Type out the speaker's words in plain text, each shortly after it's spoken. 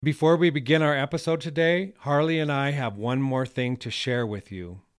Before we begin our episode today, Harley and I have one more thing to share with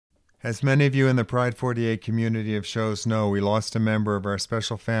you. As many of you in the Pride 48 community of shows know, we lost a member of our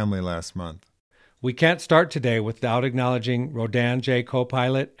special family last month. We can't start today without acknowledging Rodan J.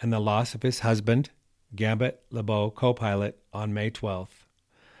 co-pilot and the loss of his husband, Gambit LeBeau co-pilot, on May 12th.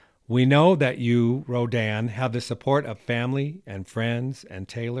 We know that you, Rodan, have the support of family and friends and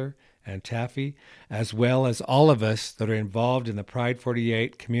Taylor and Taffy, as well as all of us that are involved in the Pride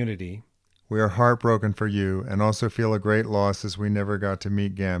 48 community. We are heartbroken for you and also feel a great loss as we never got to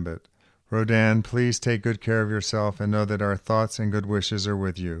meet Gambit. Rodan, please take good care of yourself and know that our thoughts and good wishes are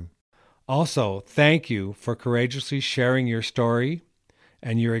with you. Also, thank you for courageously sharing your story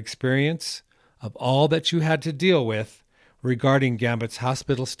and your experience of all that you had to deal with regarding Gambit's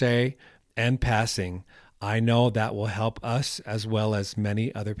hospital stay and passing. I know that will help us as well as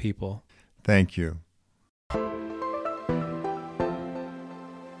many other people. Thank you.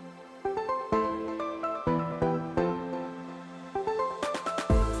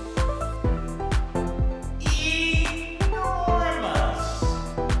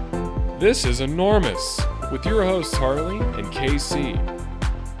 This is Enormous with your hosts Harley and KC.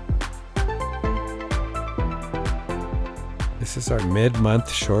 This is our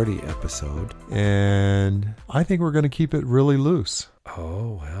mid-month shorty episode. And I think we're going to keep it really loose.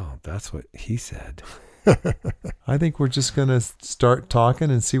 Oh, well, that's what he said. I think we're just going to start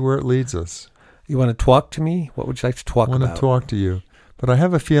talking and see where it leads us. You want to talk to me? What would you like to talk about? I want to talk to you. But I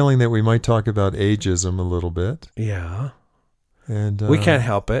have a feeling that we might talk about ageism a little bit. Yeah. And we can't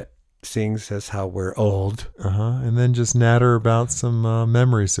help it, seeing as how we're old. And then just natter about some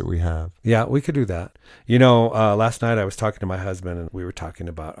memories that we have. Yeah, we could do that. You know, last night I was talking to my husband and we were talking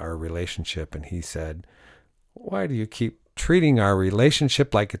about our relationship, and he said, "Why do you keep treating our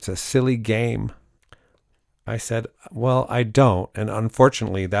relationship like it's a silly game?" I said, "Well, I don't, and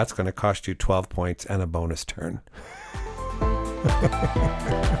unfortunately that's going to cost you 12 points and a bonus turn."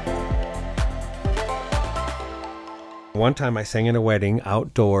 One time I sang in a wedding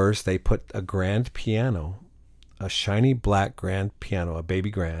outdoors. They put a grand piano, a shiny black grand piano, a baby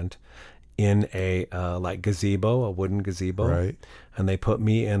grand, in a like gazebo, a wooden gazebo. Right. And they put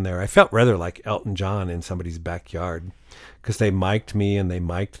me in there. I felt rather like Elton John in somebody's backyard because they mic'd me and they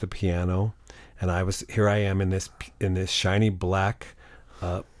mic'd the piano. And here I am in this shiny black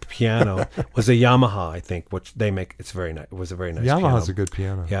piano. It was a Yamaha, I think, which they make. It's very nice. It was a very nice piano. Yamaha's a good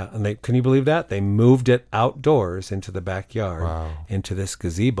piano. Yeah, and can you believe that? They moved it outdoors into the backyard, Wow. into this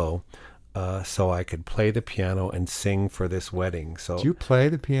gazebo, so I could play the piano and sing for this wedding. So Do you play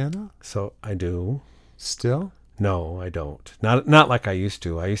the piano So I do. still? No, I don't. Not like I used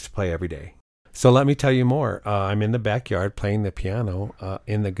to. I used to play every day. So let me tell you more. I'm in the backyard playing the piano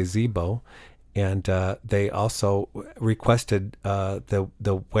in the gazebo. And they also requested,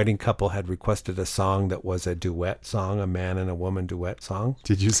 the wedding couple had requested a song that was a duet song, a man and a woman duet song.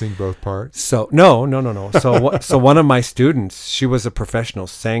 Did you sing both parts? So no. So one of my students, she was a professional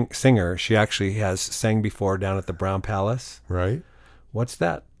singer. She actually has sang before down at the Brown Palace. Right. What's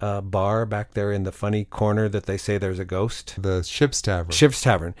that bar back there in the funny corner that they say there's a ghost? The Ship's Tavern. Ship's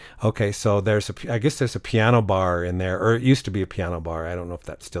Tavern. Okay, so I guess there's a piano bar in there, or it used to be a piano bar. I don't know if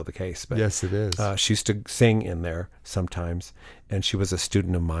that's still the case, but Yes, it is. she used to sing in there sometimes, and she was a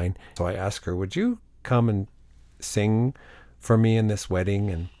student of mine. So I asked her, "Would you come and sing for me in this wedding?"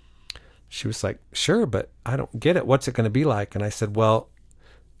 And she was like, "Sure, but I don't get it. What's it going to be like?" And I said, "Well,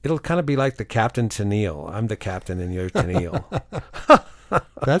 it'll kind of be like the Captain Tennille. I'm the captain and you're Tennille."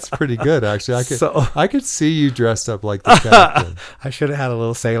 That's pretty good, actually. So- I could see you dressed up like the captain. I should have had a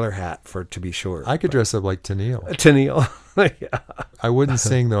little sailor hat to be sure. I could dress up like Tennille. Tennille. Yeah. I wouldn't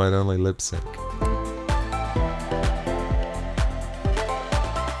sing, though. I'd only lip sync.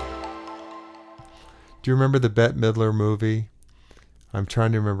 Do you remember the Bette Midler movie? I'm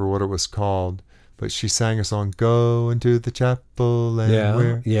trying to remember what it was called, but she sang a song, "Go into the chapel and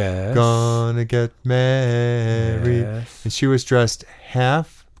we're Yes. gonna get married." Yes. And she was dressed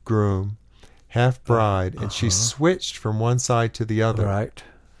half groom, half bride, and she switched from one side to the other.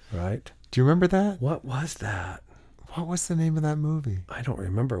 Right. Do you remember that? What was that? What was the name of that movie? I don't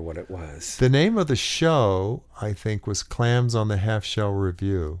remember what it was. The name of the show, I think, was Clams on the Half Shell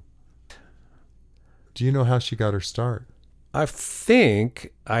Review. Do you know how she got her start? I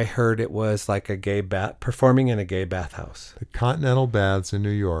think I heard it was like a gay performing in a gay bathhouse. The Continental Baths in New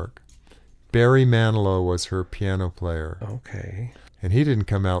York. Barry Manilow was her piano player. Okay. And he didn't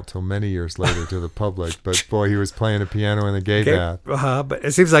come out till many years later to the public. But boy, he was playing a piano in a gay bath. But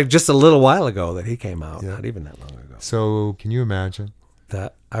it seems like just a little while ago that he came out. Yeah. Not even that long ago. So can you imagine?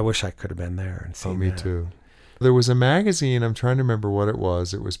 That I wish I could have been there and seen Oh, me that. too. There was a magazine, I'm trying to remember what it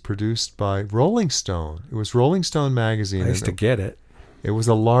was. It was produced by Rolling Stone. It was Rolling Stone magazine. I used to get it. It was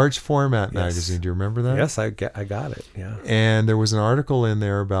a large format Yes. magazine. Do you remember that? Yes, I got it. Yeah. And there was an article in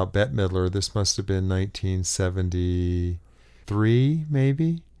there about Bette Midler. This must have been 1973,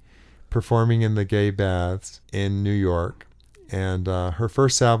 maybe, performing in the gay baths in New York. And her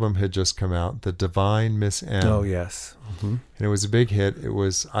first album had just come out, The Divine Miss M. Oh, yes. Mm-hmm. And it was a big hit.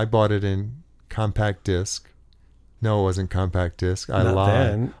 I bought it in compact disc. No, it wasn't compact disc. I Not lied.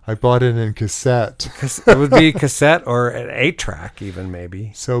 then. I bought it in cassette. It would be cassette or an 8-track even,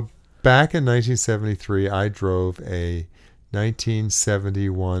 maybe. So back in 1973, I drove a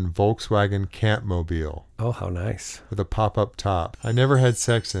 1971 Volkswagen Campmobile Oh, how nice. with a pop-up top. I never had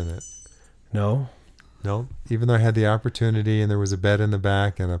sex in it. No? No, even though I had the opportunity and there was a bed in the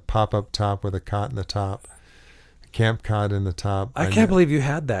back and a pop-up top with a cot in the top, a camp cot in the top. I can't believe you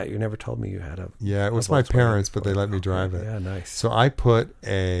had that. You never told me you had a... Yeah, it was a my Volkswagen parents, but they before. let me drive it. Yeah, nice. So I put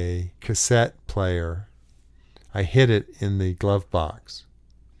a cassette player. I hid it in the glove box.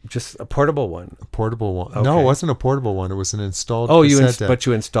 Just a portable one. A portable one. Okay. No, it wasn't a portable one. It was an installed Oh, cassette deck. but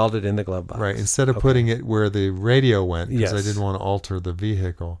you installed it in the glove box. Right. Instead of putting it where the radio went, because I Yes. didn't want to alter the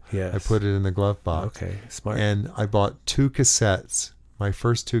vehicle, Yes. I put it in the glove box. Okay, smart. And I bought 2 cassettes. My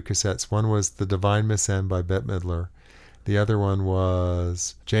first 2 cassettes. One was The Divine Miss M by Bette Midler. The other one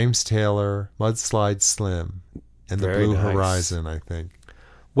was James Taylor, Mudslide Slim, and The Very Blue nice. Horizon, I think.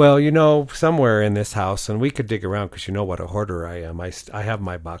 Well, somewhere in this house, and we could dig around because you know what a hoarder I am. I have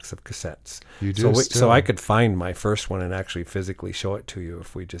my box of cassettes. You do still. So I could find my first one and actually physically show it to you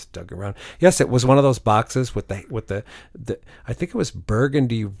if we just dug around. Yes, it was one of those boxes with the I think it was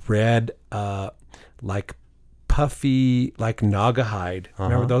burgundy red, like puffy, like Naugahyde.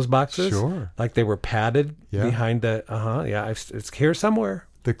 Remember those boxes? Sure. Like they were padded Yeah. behind the. Yeah, it's here somewhere.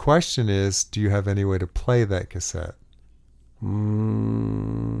 The question is, do you have any way to play that cassette?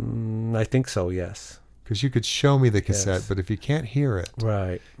 I think so. Yes. Because you could show me the cassette, Yes. but if you can't hear it,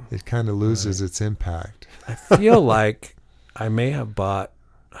 Right. it kind of loses its impact. I feel like I may have bought,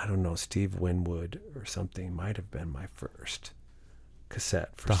 I don't know, Steve Winwood or something. Might have been my first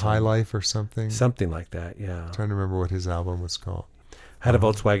cassette for The High Life or something. something like that. Yeah. I'm trying to remember what his album was called. Had a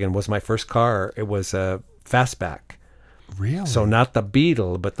Volkswagen. Was my first car. It was a fastback. Really? So not the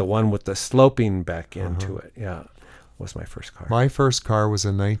Beetle, but the one with the sloping back into it. Yeah. Was my first car. My first car was a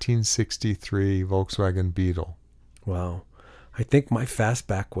 1963 Volkswagen Beetle. Wow. I think my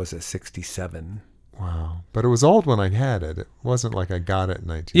fastback was a 67. Wow. But it was old when I had it. It wasn't like I got it in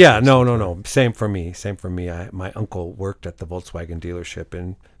 1963. Yeah, no. Same for me. My uncle worked at the Volkswagen dealership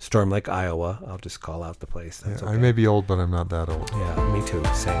in Storm Lake, Iowa. I'll just call out the place. That's Yeah, okay. I may be old, but I'm not that old. Yeah, me too.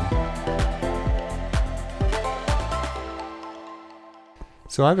 Same.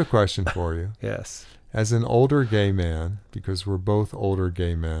 So I have a question for you. Yes. As an older gay man, because we're both older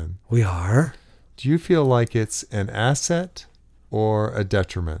gay men, We are? do you feel like it's an asset or a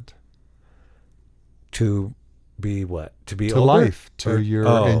detriment To be what? To be to older? life, to Or- your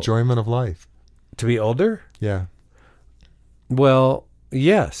oh, enjoyment of life? To be older? Yeah. Well,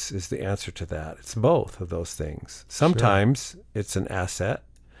 yes is the answer to that. It's both of those things. Sometimes it's an asset,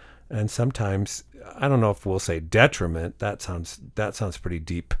 and sometimes I don't know if we'll say detriment. That sounds pretty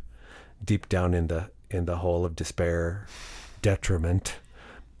deep down in the hole of despair. Detriment.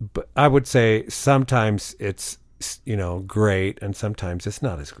 But I would say sometimes it's great, and sometimes it's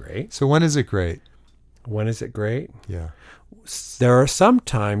not as great. So when is it great? When is it great? Yeah. There are some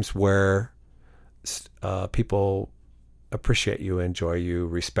times where people appreciate you, enjoy you,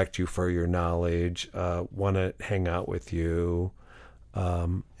 respect you for your knowledge, want to hang out with you.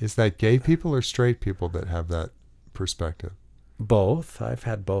 Is that gay people or straight people that have that perspective? Both. I've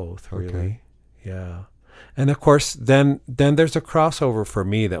had both, really. Okay. Yeah. And of course, then there's a crossover for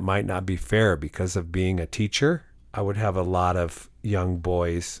me that might not be fair because of being a teacher. I would have a lot of young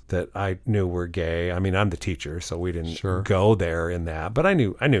boys that I knew were gay. I mean, I'm the teacher, so we didn't Sure. go there in that, but I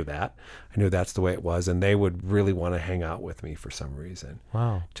knew that. I knew that's the way it was, and they would really want to hang out with me for some reason,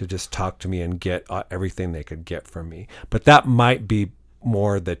 Wow. to just talk to me and get everything they could get from me. But that might be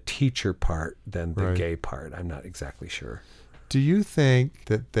more the teacher part than the Right. gay part. I'm not exactly sure. Do you think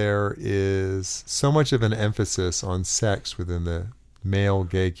that there is so much of an emphasis on sex within the male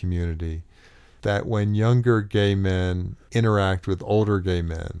gay community that when younger gay men interact with older gay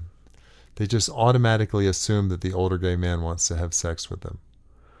men, they just automatically assume that the older gay man wants to have sex with them?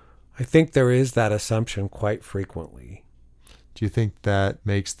 I think there is that assumption quite frequently. Do you think that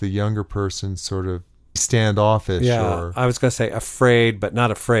makes the younger person sort of standoffish? Yeah, Or I was going to say afraid, but not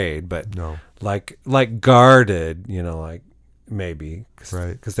afraid, but no? like guarded, like maybe.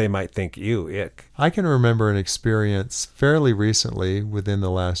 Right. Because they might think, ew, ick. I can remember an experience fairly recently within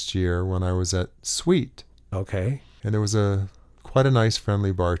the last year when I was at Sweet. Okay. And there was quite a nice,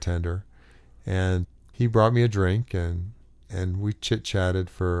 friendly bartender. And he brought me a drink, and we chit-chatted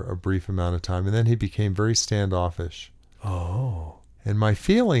for a brief amount of time. And then he became very standoffish. Oh. And my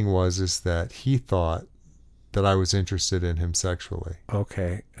feeling is that he thought that I was interested in him sexually.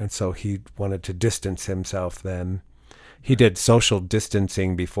 Okay. And so he wanted to distance himself then. He did social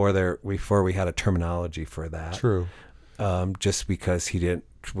distancing before we had a terminology for that. True. Just because he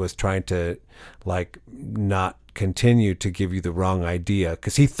was trying to not continue to give you the wrong idea,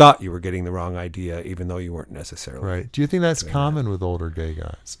 because he thought you were getting the wrong idea, even though you weren't necessarily. Right. Do you think that's common with older gay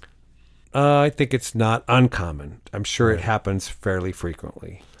guys? I think it's not uncommon. I'm sure Right. it happens fairly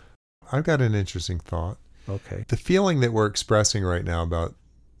frequently. I've got an interesting thought. Okay. The feeling that we're expressing right now about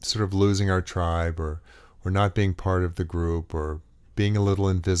sort of losing our tribe or not being part of the group or being a little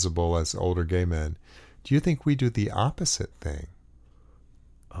invisible as older gay men, do you think we do the opposite thing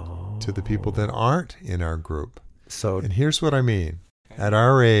to the people that aren't in our group? So, And here's what I mean. At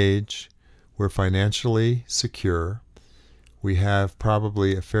our age, we're financially secure. We have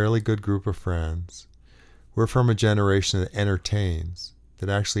probably a fairly good group of friends. We're from a generation that entertains, that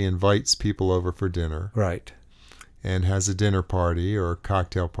actually invites people over for dinner right. and has a dinner party or a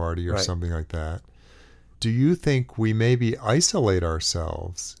cocktail party or Right. something like that. Do you think we maybe isolate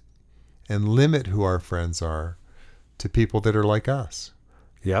ourselves and limit who our friends are to people that are like us?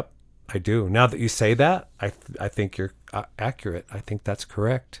 Yep, I do. Now that you say that, I think you're accurate. I think that's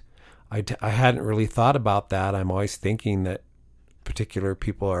correct. I hadn't really thought about that. I'm always thinking that particular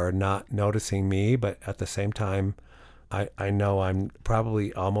people are not noticing me, but at the same time, I know I'm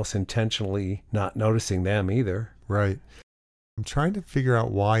probably almost intentionally not noticing them either. Right. I'm trying to figure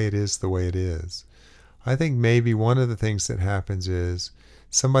out why it is the way it is. I think maybe one of the things that happens is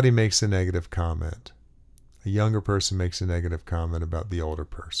somebody makes a negative comment. A younger person makes a negative comment about the older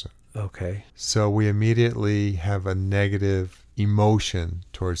person. Okay. So we immediately have a negative emotion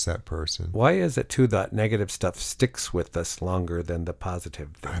towards that person. Why is it, too, that negative stuff sticks with us longer than the positive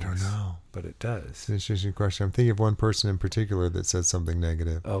things? I don't know. But it It's does. an interesting question. I'm thinking of one person in particular that said something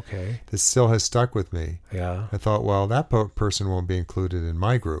negative Okay. that still has stuck with me. Yeah. I thought, well, that person won't be included in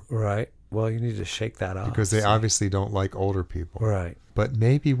my group Right. Well, you need to shake that off. because they See? obviously don't like older people. Right. But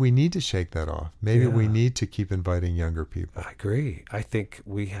maybe we need to shake that off. Maybe we Yeah. need to keep inviting younger people. I agree. I think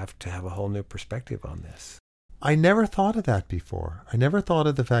we have to have a whole new perspective on this. I never thought of that before. I never thought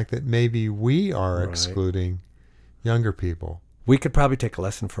of the fact that maybe we are Right. excluding younger people. We could probably take a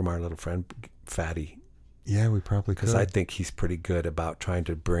lesson from our little friend Fatty, Yeah, we probably could. because I think he's pretty good about trying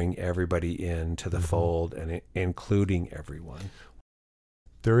to bring everybody into the fold and including everyone.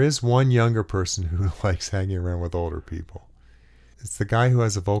 There is one younger person who likes hanging around with older people. It's the guy who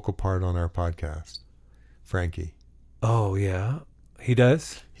has a vocal part on our podcast, Frankie. Oh, yeah. He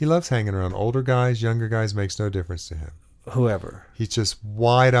does? He loves hanging around older guys, younger guys, makes no difference to him. Whoever. He's just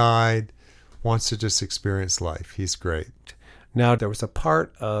wide-eyed, wants to just experience life. He's great. Now, there was a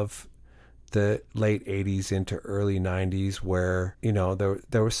part of the late 80s into early 90s where,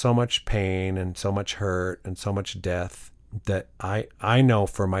 there was so much pain and so much hurt and so much death that I know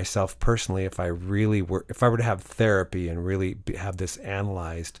for myself personally, if I were to have therapy and really have this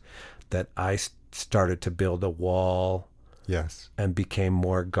analyzed, that I started to build a wall Yes. and became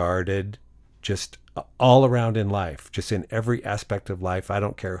more guarded just all around in life, just in every aspect of life. I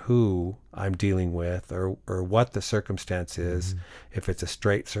don't care who I'm dealing with or what the circumstance is. If it's a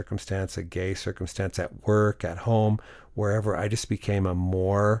straight circumstance, a gay circumstance, at work, at home, wherever, I just became a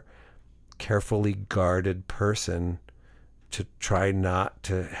more carefully guarded person to try not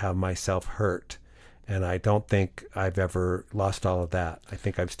to have myself hurt. And I don't think I've ever lost all of that. I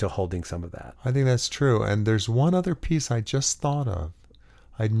think I'm still holding some of that. I think that's true. And there's one other piece I just thought of.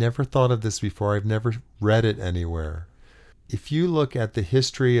 I'd never thought of this before. I've never read it anywhere. If you look at the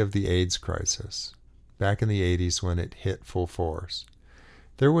history of the AIDS crisis, back in the 80s when it hit full force,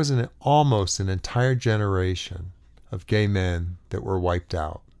 there was almost an entire generation of gay men that were wiped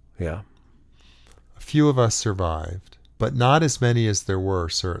out. Yeah. A few of us survived, but not as many as there were,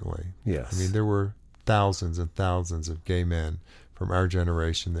 certainly. Yes. I mean, there were thousands and thousands of gay men from our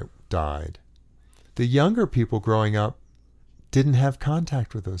generation that died. The younger people growing up didn't have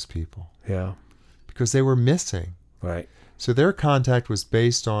contact with those people Yeah. because they were missing. Right. So their contact was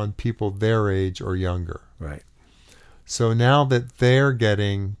based on people their age or younger. Right. So now that they're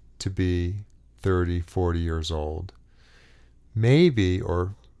getting to be 30, 40 years old, maybe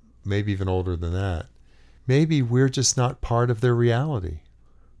even older than that, maybe we're just not part of their reality.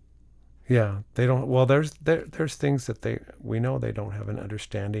 Yeah, they don't. Well, there's things that we know they don't have an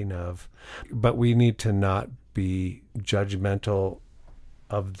understanding of, but we need to not be judgmental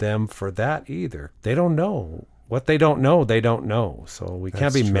of them for that either. They don't know what they don't know. They don't know, so we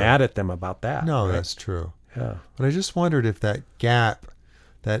can't be mad at them about that. No, right? That's true. Yeah. But I just wondered if that gap,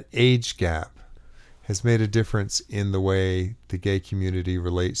 that age gap, has made a difference in the way the gay community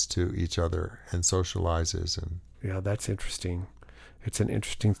relates to each other and socializes. And yeah, that's interesting. It's an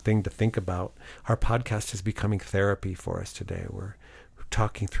interesting thing to think about. Our podcast is becoming therapy for us today. We're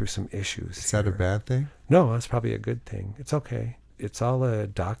talking through some issues. Is that a bad thing? No, that's probably a good thing. It's okay. It's all a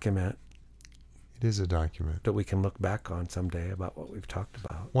document. It is a document that we can look back on someday about what we've talked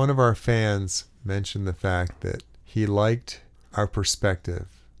about. One of our fans mentioned the fact that he liked our perspective.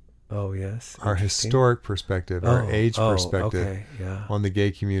 Oh, yes. Our historic perspective, our age perspective okay. Yeah. on the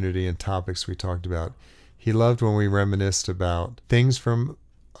gay community and topics we talked about. He loved when we reminisced about things from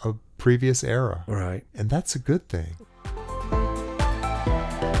a previous era. Right. And that's a good thing.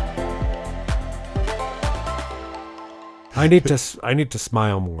 I need to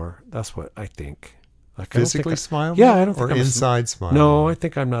smile more. That's what I think. Like, Physically smile? Yeah, I don't think or I'm inside smile? No, I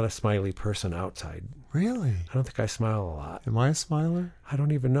think I'm not a smiley person outside. Really? I don't think I smile a lot. Am I a smiler? I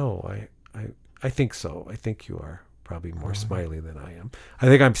don't even know. I think so. I think you are probably more smiley than I am. I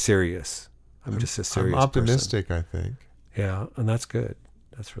think I'm serious. I'm just a serious I'm optimistic, person. I think. Yeah, and that's good.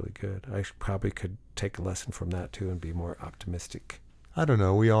 That's really good. I probably could take a lesson from that too and be more optimistic. I don't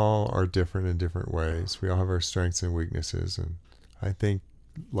know. We all are different in different ways. We all have our strengths and weaknesses, and I think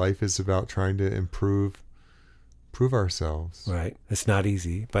life is about trying to improve ourselves. Right. It's not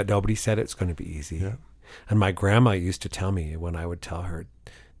easy, but nobody said it's going to be easy. Yeah. And my grandma used to tell me when I would tell her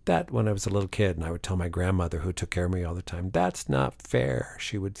that when I was a little kid, and I would tell my grandmother who took care of me all the time, that's not fair.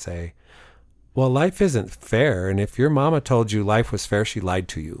 She would say, well, life isn't fair. And if your mama told you life was fair, she lied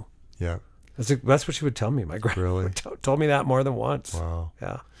to you. Yeah. That's what she would tell me. My grandma really? told me that more than once. Wow.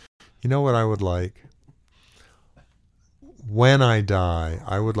 Yeah. You know what I would like? When I die,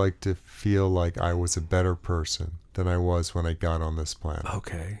 I would like to feel like I was a better person than I was when I got on this planet.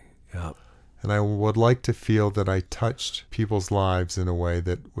 Okay. Yeah. And I would like to feel that I touched people's lives in a way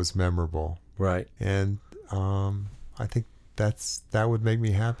that was memorable. Right. And I think that would make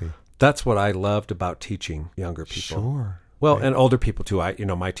me happy. That's what I loved about teaching younger people. Sure. Well, and older people too.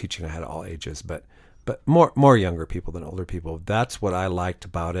 My teaching, I had all ages, but more younger people than older people. That's what I liked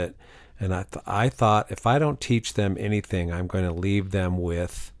about it. And I thought if I don't teach them anything, I'm going to leave them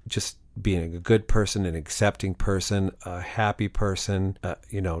with just being a good person, an accepting person, a happy person,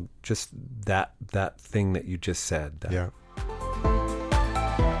 just that thing that you just said. Yeah.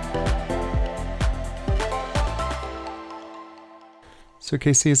 So,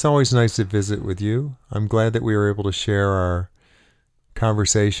 Casey, it's always nice to visit with you. I'm glad that we were able to share our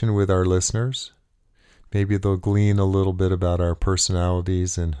conversation with our listeners. Maybe they'll glean a little bit about our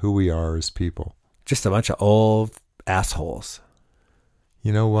personalities and who we are as people. Just a bunch of old assholes.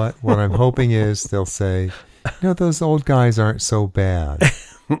 You know what? What I'm hoping is they'll say, those old guys aren't so bad.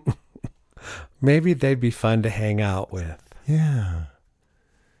 Maybe they'd be fun to hang out with. Yeah.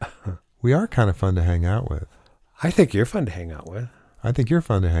 We are kind of fun to hang out with. I think you're fun to hang out with. I think you're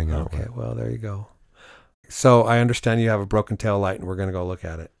fun to hang out with. Okay, well, there you go. So I understand you have a broken tail light, and we're going to go look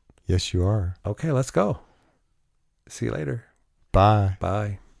at it. Yes, you are. Okay, let's go. See you later. Bye.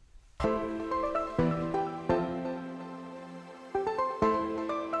 Bye.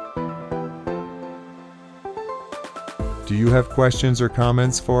 Do you have questions or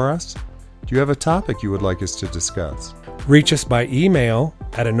comments for us? Do you have a topic you would like us to discuss? Reach us by email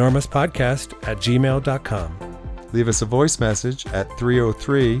at enormouspodcast@gmail.com. Leave us a voice message at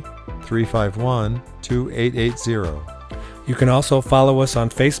 303-351-2880. You can also follow us on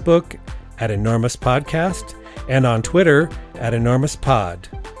Facebook at Enormous Podcast and on Twitter at Enormous Pod.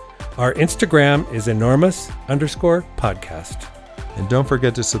 Our Instagram is enormous_podcast. And don't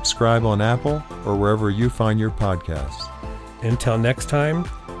forget to subscribe on Apple or wherever you find your podcasts. Until next time,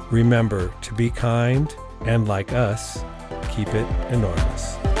 remember to be kind and, like us, keep it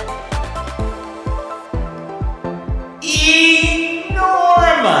enormous.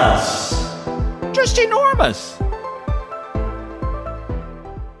 Enormous! Just enormous!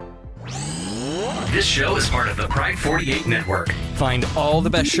 This show is part of the Pride 48 Network. Find all the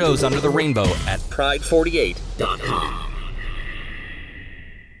best shows under the rainbow at pride48.com.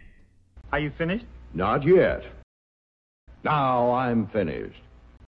 Are you finished? Not yet. Now I'm finished.